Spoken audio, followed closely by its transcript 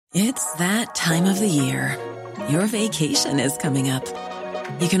It's that time of the year. Your vacation is coming up.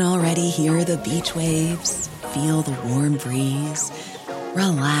 You can already hear the beach waves, feel the warm breeze,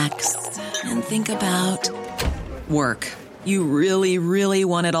 relax, and think about work. You really, really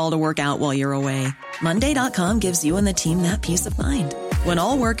want it all to work out while you're away. Monday.com gives you and the team that peace of mind. When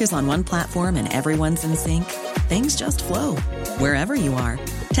all work is on one platform and everyone's in sync, things just flow. Wherever you are,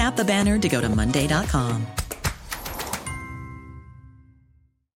 tap the banner to go to Monday.com.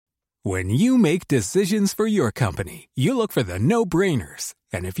 When you make decisions for your company, you look for the no-brainers.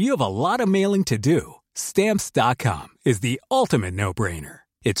 And if you have a lot of mailing to do, Stamps.com is the ultimate no-brainer.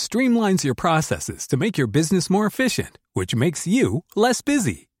 It streamlines your processes to make your business more efficient, which makes you less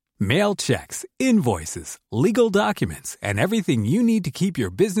busy. Mail checks, invoices, legal documents, and everything you need to keep your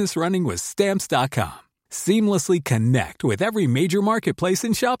business running with Stamps.com. Seamlessly connect with every major marketplace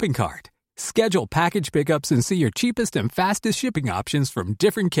and shopping cart. Schedule package pickups and see your cheapest and fastest shipping options from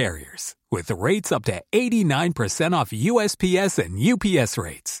different carriers, with rates up to 89% off USPS and UPS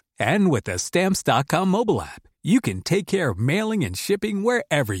rates. And with the Stamps.com mobile app, you can take care of mailing and shipping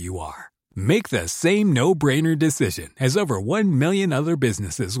wherever you are. Make the same no-brainer decision as over 1 million other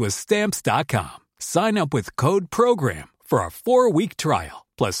businesses with Stamps.com. Sign up with code PROGRAM for a 4-week trial,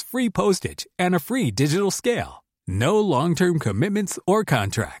 plus free postage and a free digital scale. No long-term commitments or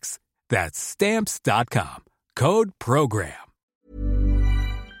contracts. That's Stamps.com. Code PROGRAM.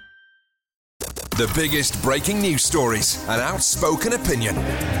 The biggest breaking news stories and outspoken opinion.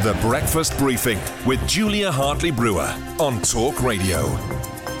 The Breakfast Briefing with Julia Hartley-Brewer on Talk Radio.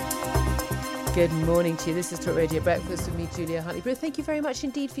 Good morning to you. This is Talk Radio Breakfast with me, Julia Hartley-Brewer. Thank you very much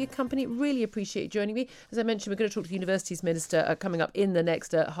indeed for your company. Really appreciate you joining me. As I mentioned, we're going to talk to the Universities Minister coming up in the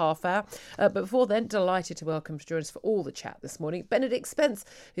next half hour. But before then, delighted to welcome to join us for all the chat this morning, Benedict Spence,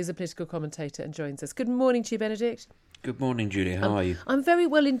 who's a political commentator and joins us. Good morning to you, Benedict. Good morning, Julia. How are you? I'm very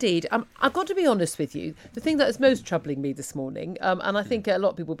well indeed. I've got to be honest with you. The thing that is most troubling me this morning, and I think a lot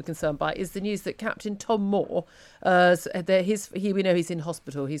of people will be concerned by, is the news that Captain Tom Moore, we know he's in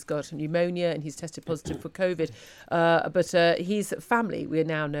hospital. He's got pneumonia and he's tested positive for COVID. But his family, we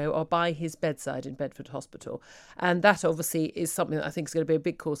now know, are by his bedside in Bedford Hospital. And that obviously is something that I think is going to be a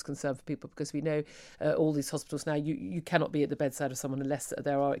big cause of concern for people, because we know all these hospitals now, you cannot be at the bedside of someone unless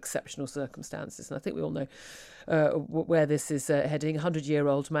there are exceptional circumstances. And I think we all know where this is heading.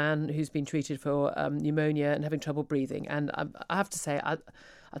 100-year-old man who's been treated for pneumonia and having trouble breathing. And I have to say, I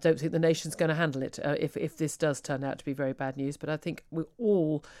don't think the nation's going to handle it if this does turn out to be very bad news. But I think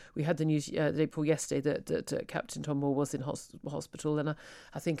we had the news the day before yesterday that Captain Tom Moore was in hospital. And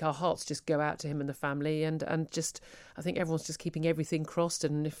I think our hearts just go out to him and the family. And just, I think everyone's just keeping everything crossed.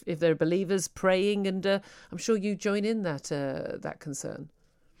 And if they're believers, praying. And I'm sure you join in that concern.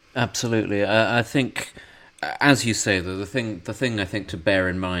 Absolutely. I think, as you say, the thing I think to bear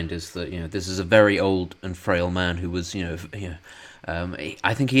in mind is that this is a very old and frail man who was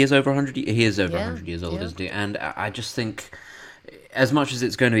I think he is over 100. He is over 100 years old, isn't he? And I just think, as much as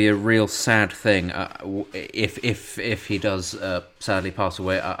it's going to be a real sad thing, if he does sadly pass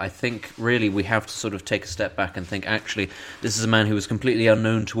away, I think really we have to sort of take a step back and think, actually, this is a man who was completely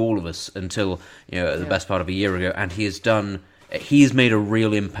unknown to all of us until the best part of a year ago, and he's made a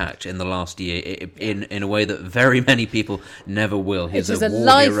real impact in the last year in a way that very many people never will. He's a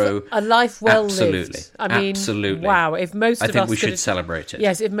war hero. A life well lived. Absolutely. Wow. If most I of us think we should celebrate it.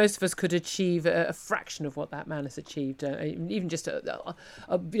 Yes, if most of us could achieve a fraction of what that man has achieved, even just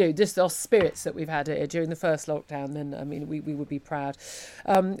just our spirits that we've had during the first lockdown, then we would be proud.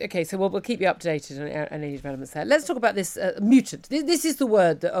 Okay, so we'll keep you updated on any developments there. Let's talk about this mutant. This is the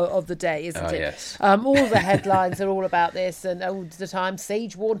word of the day, isn't it? Yes. All the headlines are all about this, and all the time.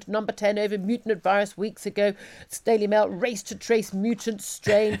 Sage warned number 10 over mutant virus weeks ago. Daily Mail race to trace mutant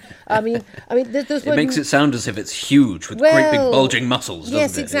strain. There's it makes it sound as if it's huge with great big bulging muscles, doesn't it?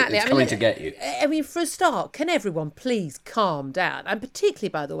 Yes, exactly. It's coming to get you. For a start, can everyone please calm down? And particularly,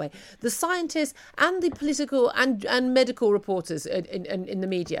 by the way, the scientists and the political and medical reporters in the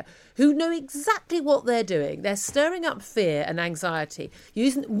media who know exactly what they're doing. They're stirring up fear and anxiety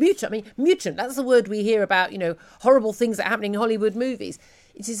using mutant. Mutant, that's the word we hear about, horrible things that are happening in Hollywood movies.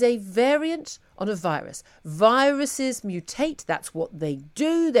 It is a variant on a virus. Viruses mutate. That's what they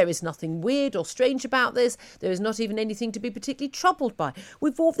do. There is nothing weird or strange about this. There is not even anything to be particularly troubled by.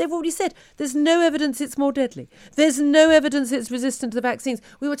 They've already said there's no evidence it's more deadly. There's no evidence it's resistant to the vaccines.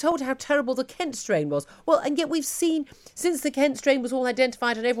 We were told how terrible the Kent strain was. Well, and yet we've seen, since the Kent strain was all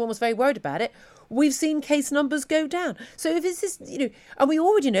identified and everyone was very worried about it, we've seen case numbers go down. So if this is, and we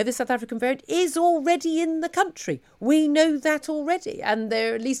already know the South African variant is already in the country. We know that already. And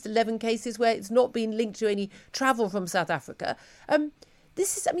there are at least 11 cases where it's not been linked to any travel from South Africa.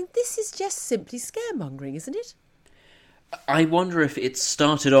 this is just simply scaremongering, isn't it? I wonder if it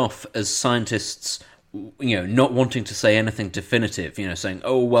started off as scientists, not wanting to say anything definitive, saying,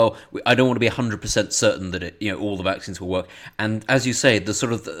 oh, well, I don't want to be 100% certain that all the vaccines will work. And as you say, the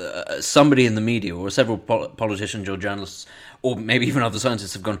sort of somebody in the media or several politicians or journalists or maybe even other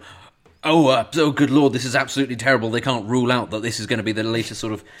scientists have gone, oh, good Lord, this is absolutely terrible. They can't rule out that this is going to be the latest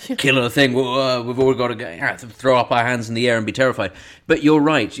sort of killer thing. Well, we've all got to throw up our hands in the air and be terrified. But you're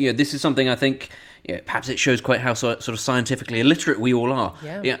right. This is something I think... perhaps it shows quite how sort of scientifically illiterate we all are.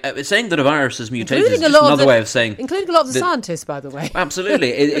 Yeah. Saying that a virus has mutated is just another way of saying... Including a lot of the scientists, by the way.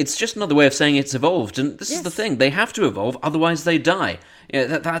 Absolutely. It's just another way of saying it's evolved. And this is the thing. They have to evolve, otherwise they die.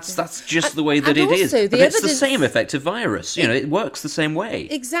 That's just the way that it is. But it's the same effective virus. It works the same way.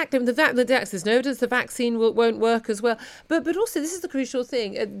 Exactly. There's no evidence the vaccine won't work as well. But also, this is the crucial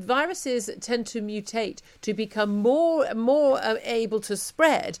thing. Viruses tend to mutate to become more able to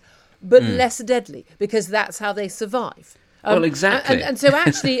spread, but less deadly, because that's how they survive. Well, exactly. And so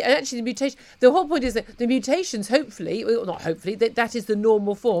actually the mutation, the whole point is that the mutations, that is the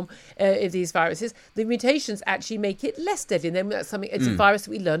normal form of these viruses. The mutations actually make it less deadly, and then that's something. It's a virus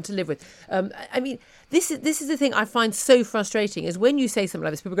that we learn to live with. This is the thing I find so frustrating, is when you say something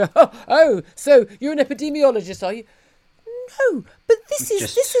like this, people go, oh, so you're an epidemiologist, are you? No, but this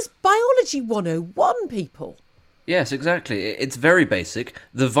is biology 101, people. Yes, exactly. It's very basic.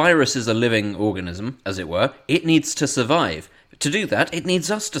 The virus is a living organism, as it were. It needs to survive. To do that, it needs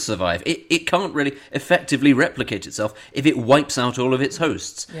us to survive. It can't really effectively replicate itself if it wipes out all of its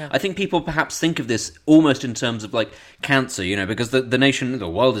hosts. Yeah. I think people perhaps think of this almost in terms of like cancer, because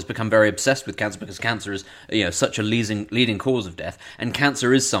the world has become very obsessed with cancer, because cancer is such a leading cause of death, and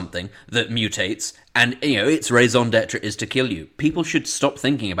cancer is something that mutates, and its raison d'etre is to kill you. People should stop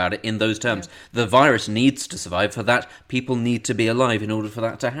thinking about it in those terms. Yeah. The virus needs to survive. For that, people need to be alive in order for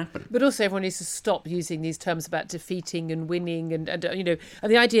that to happen. But also, everyone needs to stop using these terms about defeating and winning, and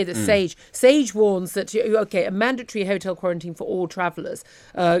the idea that Sage warns that a mandatory hotel quarantine for all travellers,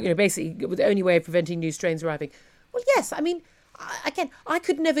 basically the only way of preventing new strains arriving. Well, yes, I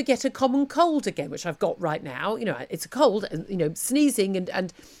could never get a common cold again, which I've got right now. It's a cold, and sneezing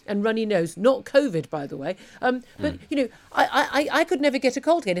and runny nose, not COVID, by the way. But I could never get a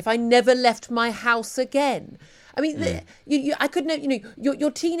cold again if I never left my house again. I could never.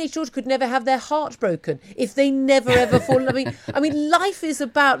 Your teenage daughter could never have their heart broken if they never ever fall. Life is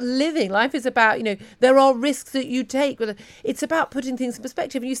about living. Life is about there are risks that you take. It's about putting things in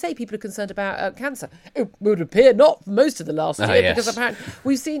perspective. And you say people are concerned about cancer. It would appear not for most of the last year, because apparently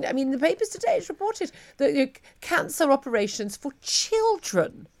we've seen. The papers today it's reported that cancer operations for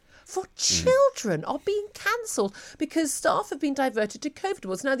children are being cancelled because staff have been diverted to COVID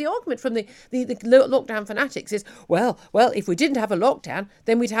wards. Now, the argument from the lockdown fanatics is, well, if we didn't have a lockdown,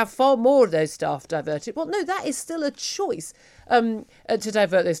 then we'd have far more of those staff diverted. Well, no, that is still a choice to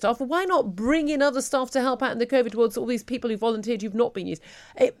divert those staff. Why not bring in other staff to help out in the COVID wards, all these people who volunteered who've not been used?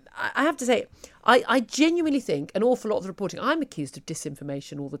 I have to say, I genuinely think an awful lot of the reporting, I'm accused of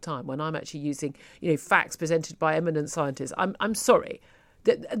disinformation all the time when I'm actually using facts presented by eminent scientists. I'm sorry.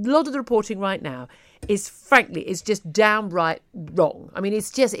 A lot of the reporting right now is just downright wrong.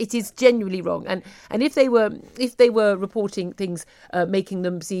 It is genuinely wrong. And if they were reporting things making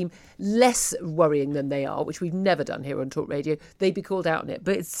them seem less worrying than they are, which we've never done here on Talk Radio, they'd be called out on it.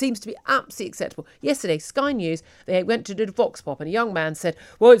 But it seems to be absolutely acceptable. Yesterday, Sky News, they went to do a Vox Pop, and a young man said,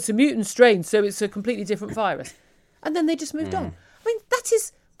 well, it's a mutant strain, so it's a completely different virus. And then they just moved on. That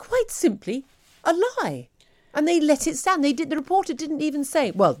is quite simply a lie. And they let it stand. The reporter didn't even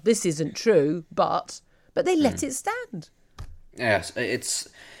say, well, this isn't true, but they let it stand. Yes, it's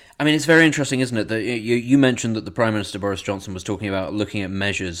very interesting, isn't it, that you mentioned that the Prime Minister Boris Johnson was talking about looking at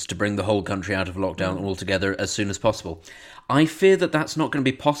measures to bring the whole country out of lockdown altogether as soon as possible. I fear that that's not going to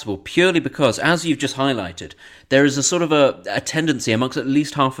be possible, purely because, as you've just highlighted, there is a sort of a tendency amongst at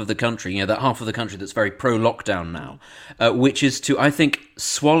least half of the country, that half of the country that's very pro-lockdown now, which is to, I think,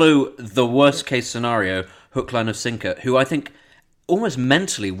 swallow the worst-case scenario hook, line, or sinker, who I think almost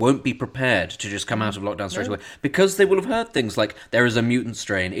mentally won't be prepared to just come out of lockdown straight away, because they will have heard things like there is a mutant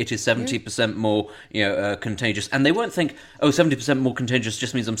strain, it is 70% more contagious, and they won't think, 70% more contagious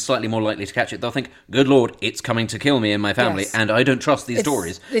just means I'm slightly more likely to catch it. They'll think, good Lord, it's coming to kill me and my family, and I don't trust these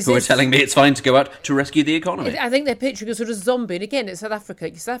Tories who are telling me it's fine to go out to rescue the economy. I think they're picturing a sort of zombie, and again, it's South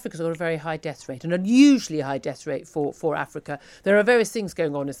Africa. South Africa's got a very high death rate, an unusually high death rate for Africa. There are various things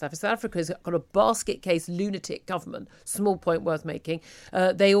going on in South Africa. South Africa's got a basket case lunatic government, small point worth making. making.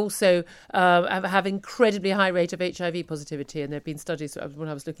 They also have incredibly high rate of HIV positivity, and there have been studies, one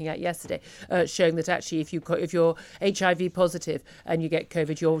I was looking at yesterday, showing that actually if you're HIV positive and you get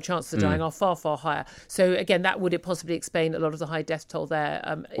COVID, your chances of dying are far, far higher. So again, that would possibly explain a lot of the high death toll there.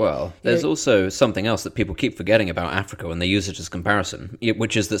 Well, there's also something else that people keep forgetting about Africa when they use it as comparison,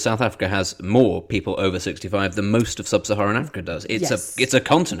 which is that South Africa has more people over 65 than most of sub-Saharan Africa does. It's a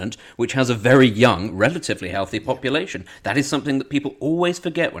continent which has a very young, relatively healthy population. That is something that people always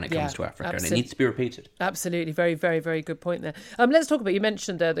forget when it comes to Africa, and it needs to be repeated. Absolutely, very, very, very good point there. Let's talk about, you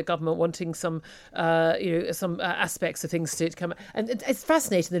mentioned the government wanting some aspects of things to come, and it's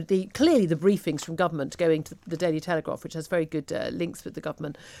fascinating that clearly the briefings from government going to the Daily Telegraph, which has very good links with the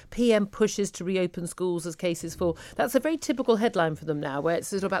government. PM pushes to reopen schools as cases fall. That's a very typical headline for them now, where it's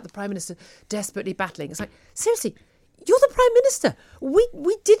sort of about the Prime Minister desperately battling. It's like, seriously, you're the Prime Minister.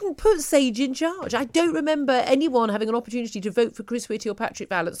 We didn't put Sage in charge. I don't remember anyone having an opportunity to vote for Chris Whitty or Patrick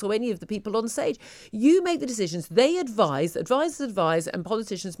Vallance or any of the people on Sage. You make the decisions. They advise, advisors advise, and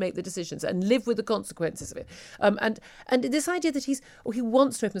politicians make the decisions and live with the consequences of it. And this idea that he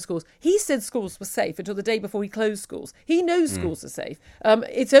wants to open schools. He said schools were safe until the day before he closed schools. He knows schools are safe.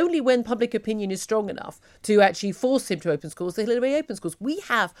 It's only when public opinion is strong enough to actually force him to open schools that he'll reopen schools. We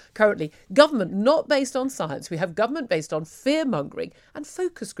have currently government not based on science. We have government based on fear-mongering and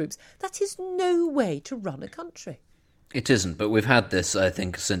focus groups. That is no way to run a country. It isn't, but we've had this, I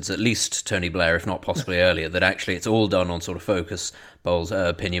think, since at least Tony Blair, if not possibly earlier, that actually it's all done on sort of focus polls,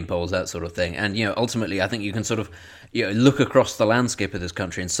 opinion polls, that sort of thing. And, ultimately, I think you can sort of look across the landscape of this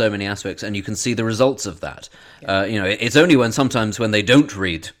country in so many aspects, and you can see the results of that. It's only sometimes when they don't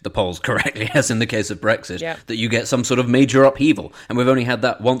read the polls correctly, as in the case of Brexit, that you get some sort of major upheaval. And we've only had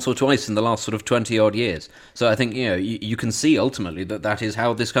that once or twice in the last sort of 20-odd years. So I think, you can see ultimately that is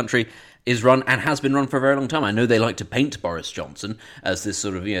how this country is run and has been run for a very long time. I know they like to paint Boris Johnson as this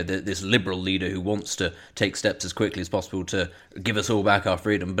sort of, this liberal leader who wants to take steps as quickly as possible to give us all back our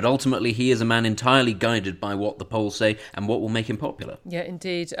freedom. But ultimately, he is a man entirely guided by what the polls say and what will make him popular. Yeah,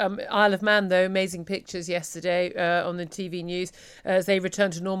 indeed. Isle of Man, though, amazing pictures yesterday on the TV news. As they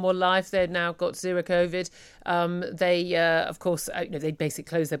return to normal life, they've now got zero COVID. They, of course, they basically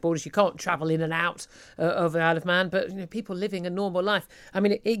closed their borders. You can't travel in and out of the Isle of Man, but people living a normal life. I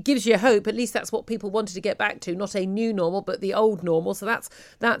mean, it gives you hope. At least that's what people wanted to get back to, not a new normal, but the old normal. So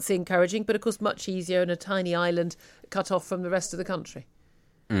that's encouraging, but of course much easier in a tiny island cut off from the rest of the country.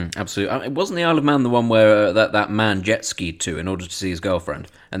 Absolutely. It wasn't the Isle of Man the one where that man jet skied to in order to see his girlfriend,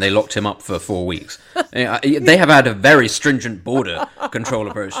 and they locked him up for 4 weeks. They have had a very stringent border control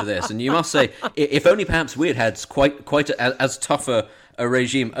approach to this, and you must say, if only perhaps we'd had quite as tough a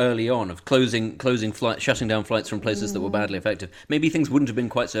regime early on of closing flights, shutting down flights from places that were badly affected, maybe things wouldn't have been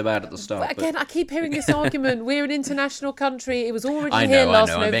quite so bad at the start. But again, I keep hearing this argument. We're an international country. It was already here last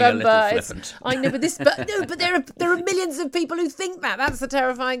November. I'm being a little flippant. I know, but there are millions of people who think that. That's the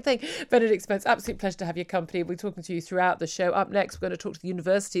terrifying thing. Benedict Spence, absolute pleasure to have your company. We'll be talking to you throughout the show. Up next, we're going to talk to the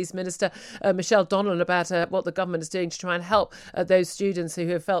Universities Minister, Michelle Donnellan, about what the government is doing to try and help those students who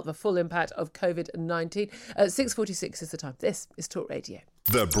have felt the full impact of COVID-19. 6:46 is the time. This is Talk Radio.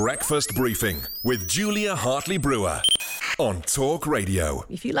 The Breakfast Briefing with Julia Hartley-Brewer on Talk Radio.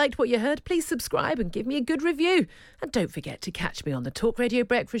 If you liked what you heard, please subscribe and give me a good review. And don't forget to catch me on the Talk Radio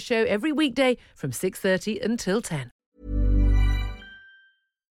Breakfast Show every weekday from 6:30 until 10.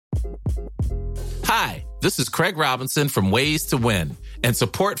 Hi, this is Craig Robinson from Ways to Win, and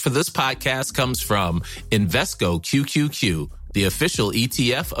support for this podcast comes from Invesco QQQ, the official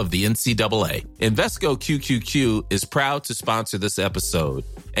ETF of the NCAA. Invesco QQQ is proud to sponsor this episode,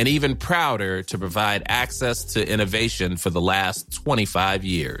 and even prouder to provide access to innovation for the last 25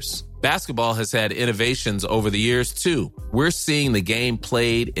 years. Basketball has had innovations over the years, too. We're seeing the game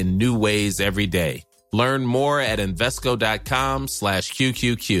played in new ways every day. Learn more at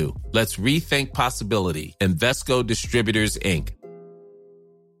Invesco.com/QQQ. Let's rethink possibility. Invesco Distributors, Inc.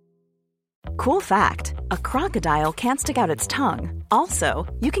 Cool fact, a crocodile can't stick out its tongue. Also,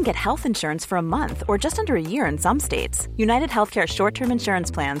 you can get health insurance for a month or just under a year in some states. United Healthcare short-term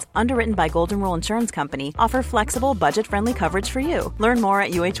insurance plans, underwritten by Golden Rule Insurance Company, offer flexible, budget-friendly coverage for you. Learn more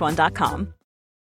at UH1.com.